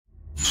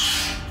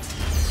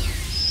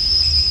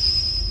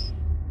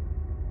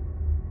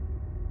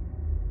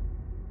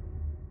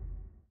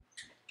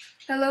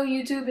Hello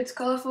YouTube, it's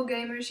Colorful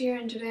Gamers here,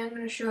 and today I'm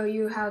going to show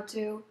you how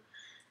to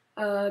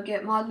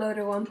get Mod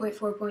Loader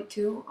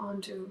 1.4.2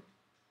 onto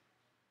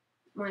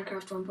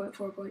Minecraft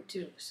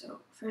 1.4.2. So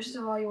first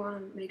of all, you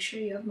want to make sure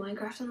you have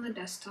Minecraft on the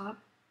desktop,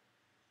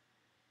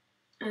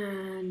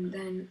 and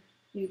then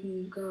you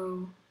can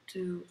go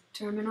to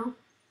Terminal,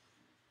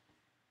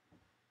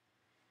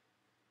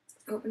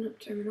 open up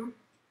Terminal,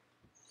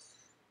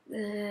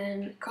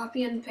 then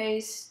copy and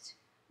paste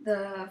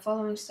the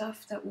following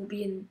stuff that will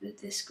be in the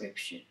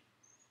description.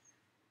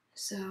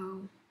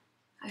 So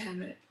I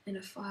have it in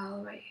a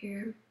file right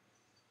here.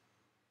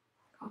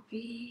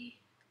 Copy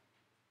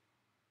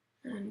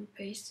and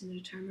paste in the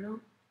terminal.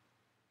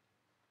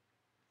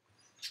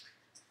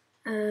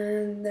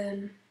 And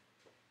then,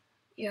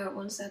 yeah,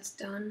 once that's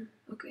done,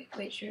 okay,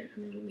 wait, sure,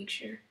 I'm gonna make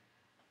sure.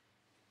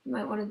 You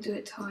might want to do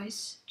it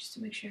twice just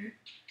to make sure.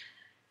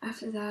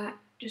 After that,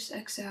 just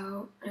X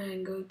out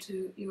and go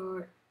to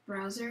your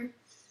browser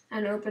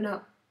and open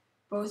up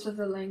both of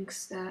the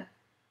links that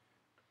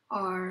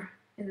are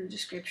in the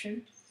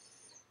description.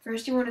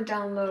 First, you want to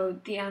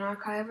download the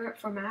Unarchiver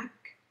for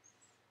Mac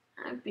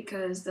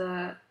because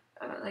the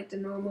the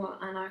normal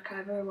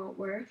Unarchiver won't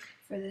work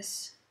for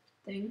this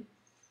thing.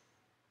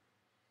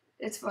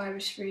 It's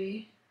virus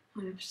free,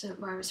 100%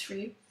 virus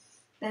free.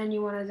 Then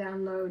you want to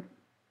download,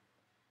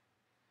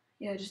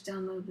 just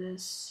download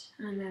this,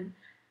 and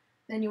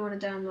then you want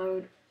to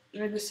download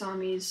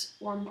Rigasami's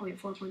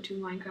 1.4.2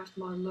 Minecraft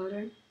mod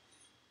loader.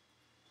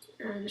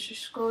 And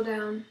just scroll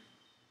down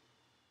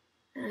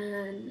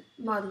and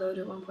mod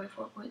loader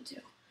 1.4.2.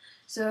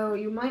 So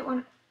you might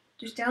want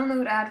to just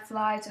download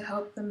AdFly to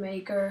help the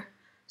maker,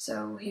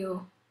 so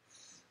he'll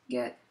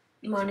get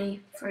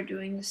money for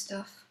doing this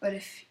stuff. But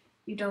if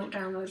you don't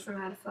download from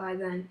AdFly,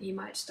 then he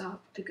might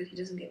stop because he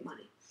doesn't get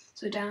money.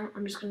 So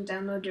I'm just going to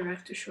download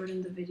direct to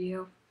shorten the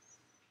video.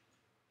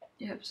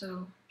 Yep,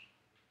 so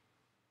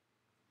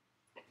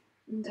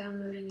I'm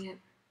downloading it.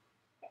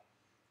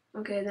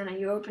 Okay, then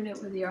you open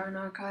it with the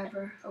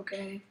Unarchiver.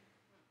 Okay.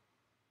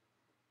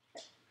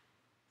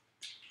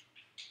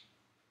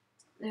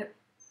 Yep.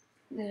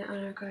 Then it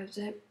unarchives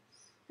it,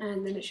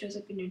 and then it shows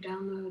up in your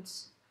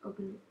downloads.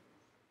 Open.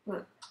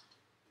 Look.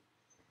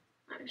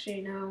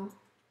 Actually, no.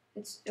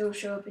 It'll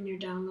show up in your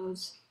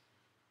downloads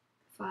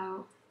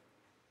file.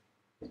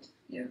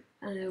 Yep.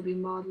 And it'll be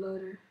mod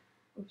loader.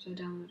 Oops, I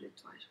downloaded it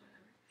twice.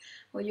 Whatever.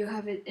 Well, you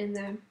have it in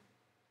there.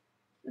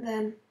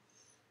 Then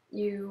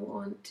you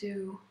want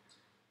to,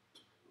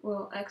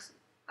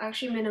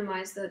 actually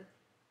minimize the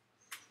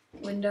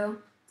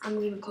window. I'm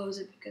going to close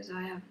it because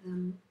I have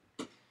them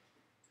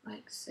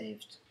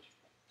saved.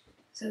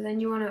 So then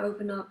you want to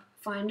open up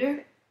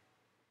Finder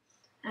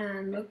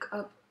and look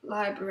up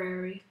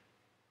library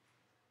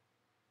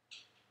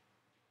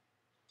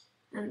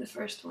and the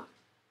first one.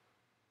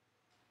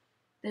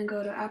 Then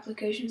go to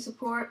application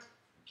support,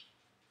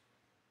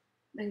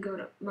 then go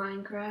to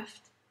Minecraft,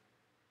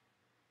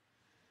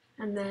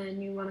 and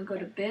then you want to go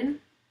to bin,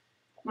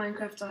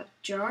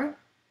 minecraft.jar,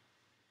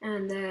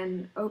 and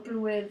then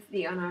open with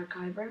the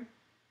Unarchiver.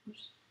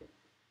 Oops.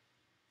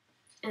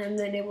 And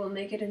then it will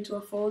make it into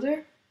a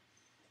folder.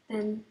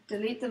 Then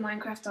delete the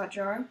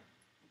minecraft.jar.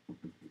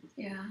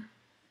 Yeah.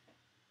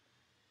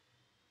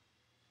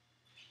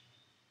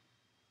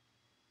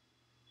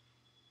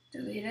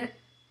 Delete it.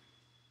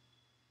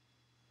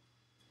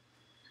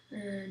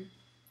 And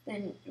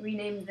then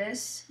rename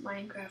this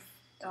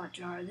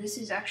minecraft.jar. This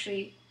is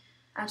actually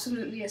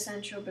absolutely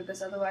essential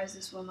because otherwise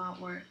this will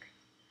not work.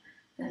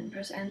 Then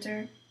press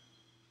enter.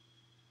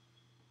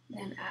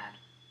 Then add.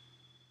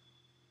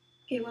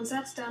 Okay, once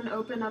that's done,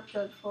 open up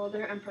the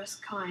folder and press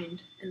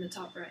kind in the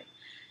top right.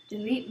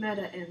 Delete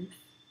meta-inf,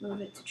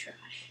 move it to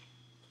trash.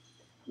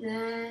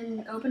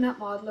 Then open up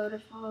mod loader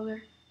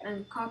folder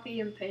and copy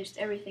and paste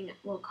everything.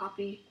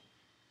 Copy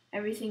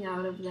everything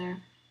out of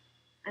there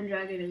and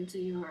drag it into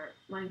your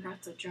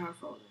Minecraft.jar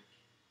folder.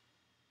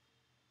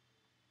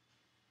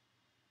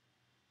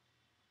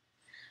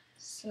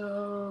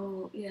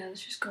 So yeah,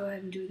 let's just go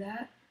ahead and do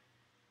that.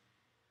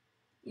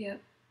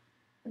 Yep.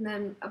 And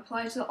then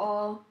apply to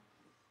all.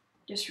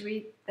 Just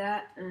read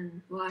that,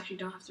 and actually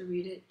don't have to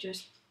read it,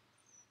 just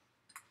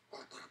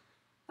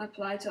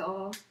apply to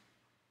all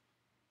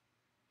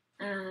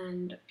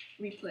and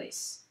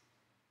replace.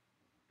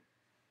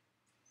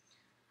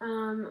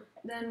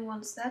 Then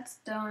once that's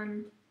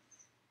done,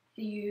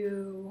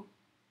 you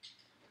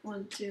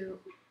want to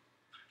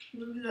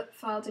move the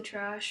file to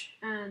trash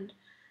and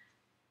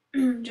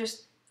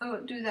just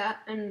do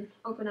that and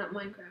open up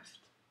Minecraft.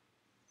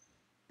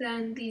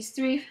 Then these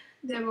three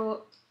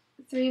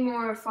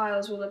more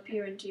files will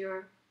appear into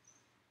your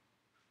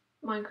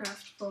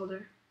Minecraft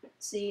folder.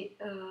 See,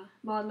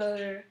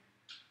 modloader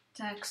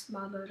text,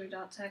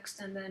 modloader.txt,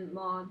 and then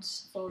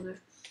mods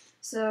folder.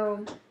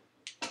 So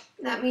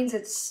that means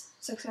it's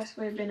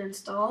successfully been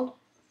installed.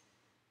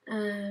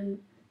 And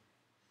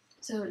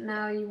so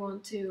now you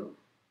want to,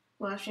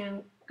 actually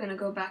I'm gonna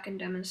go back and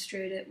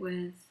demonstrate it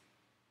with,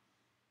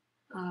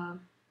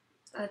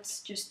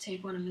 let's just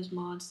take one of his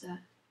mods that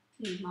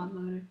needs mod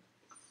loader.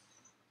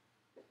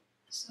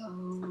 So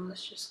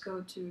let's just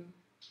go to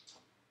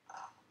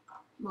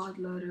mod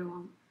loader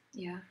on,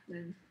 yeah,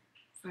 then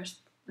first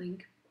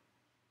link.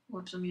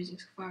 Whoops, I'm using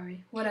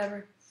Safari,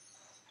 whatever.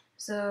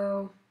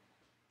 So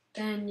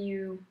then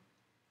you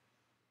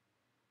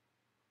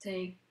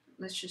take,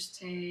 let's just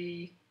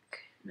take,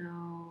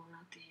 no,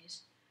 not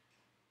these.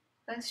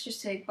 Let's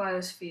just take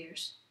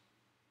biospheres.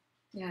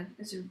 Yeah,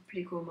 it's a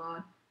pretty cool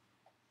mod.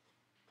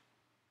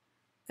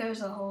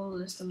 There's a whole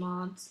list of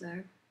mods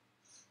there.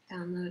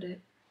 Download it.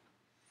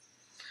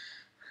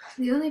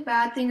 The only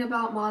bad thing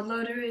about mod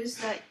loader is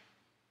that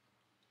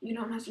you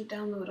don't have to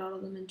download all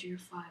of them into your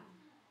file.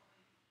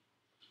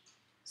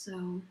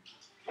 So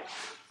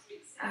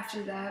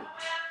after that,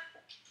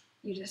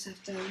 you just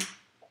have to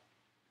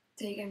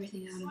take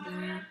everything out of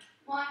there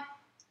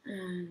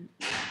and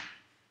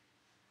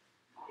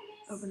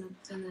open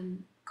up and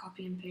then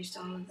copy and paste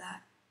all of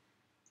that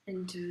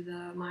into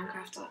the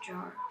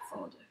minecraft.jar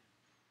folder.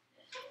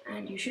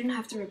 And you shouldn't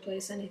have to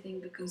replace anything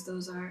because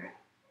those are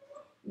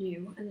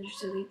new, and then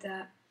just delete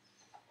that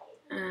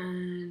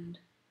and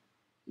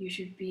you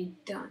should be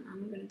done.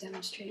 I'm going to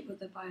demonstrate what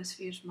the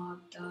biospheres mod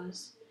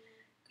does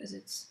because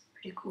it's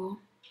pretty cool.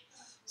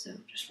 So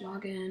just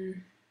log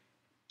in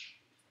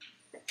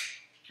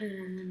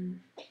and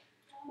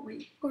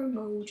wait for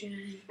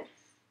Mojang.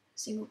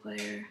 Single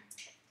player.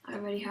 I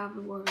already have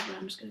the world, but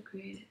I'm just going to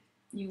create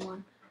a new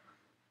one.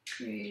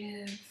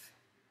 Creative.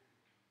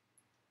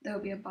 That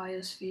would be a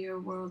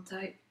biosphere world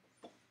type.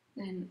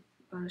 Then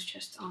bonus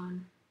chest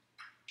on.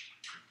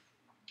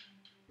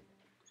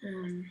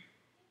 And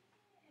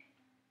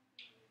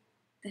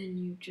then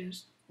you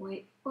just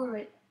wait for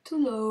it to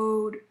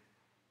load.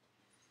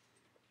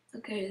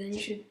 Okay, then you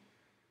should.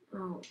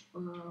 Oh,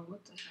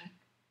 what the heck?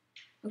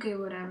 Okay,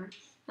 whatever.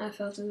 I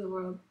fell through the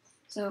world.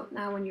 So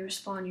now when you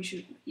respawn, you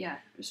should, yeah,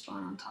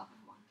 respawn on top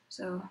of one.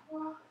 So,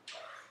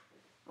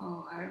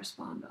 oh, I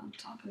respawned on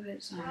top of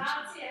it, so I'm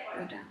just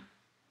gonna go down.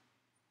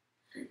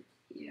 And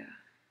yeah,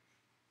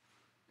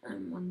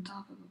 I'm on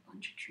top of a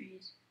bunch of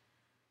trees.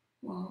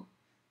 Well,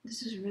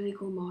 this is a really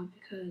cool mod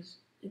because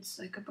it's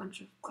like a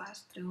bunch of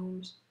glass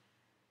domes,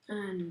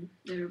 and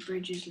there are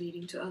bridges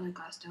leading to other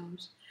glass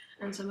domes,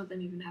 and some of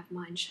them even have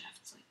mine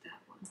shafts like that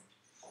one.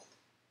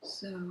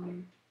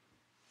 So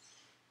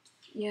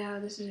yeah,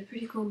 this is a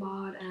pretty cool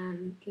mod,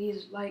 and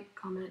please like,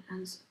 comment,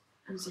 and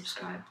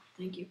subscribe.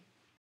 Thank you.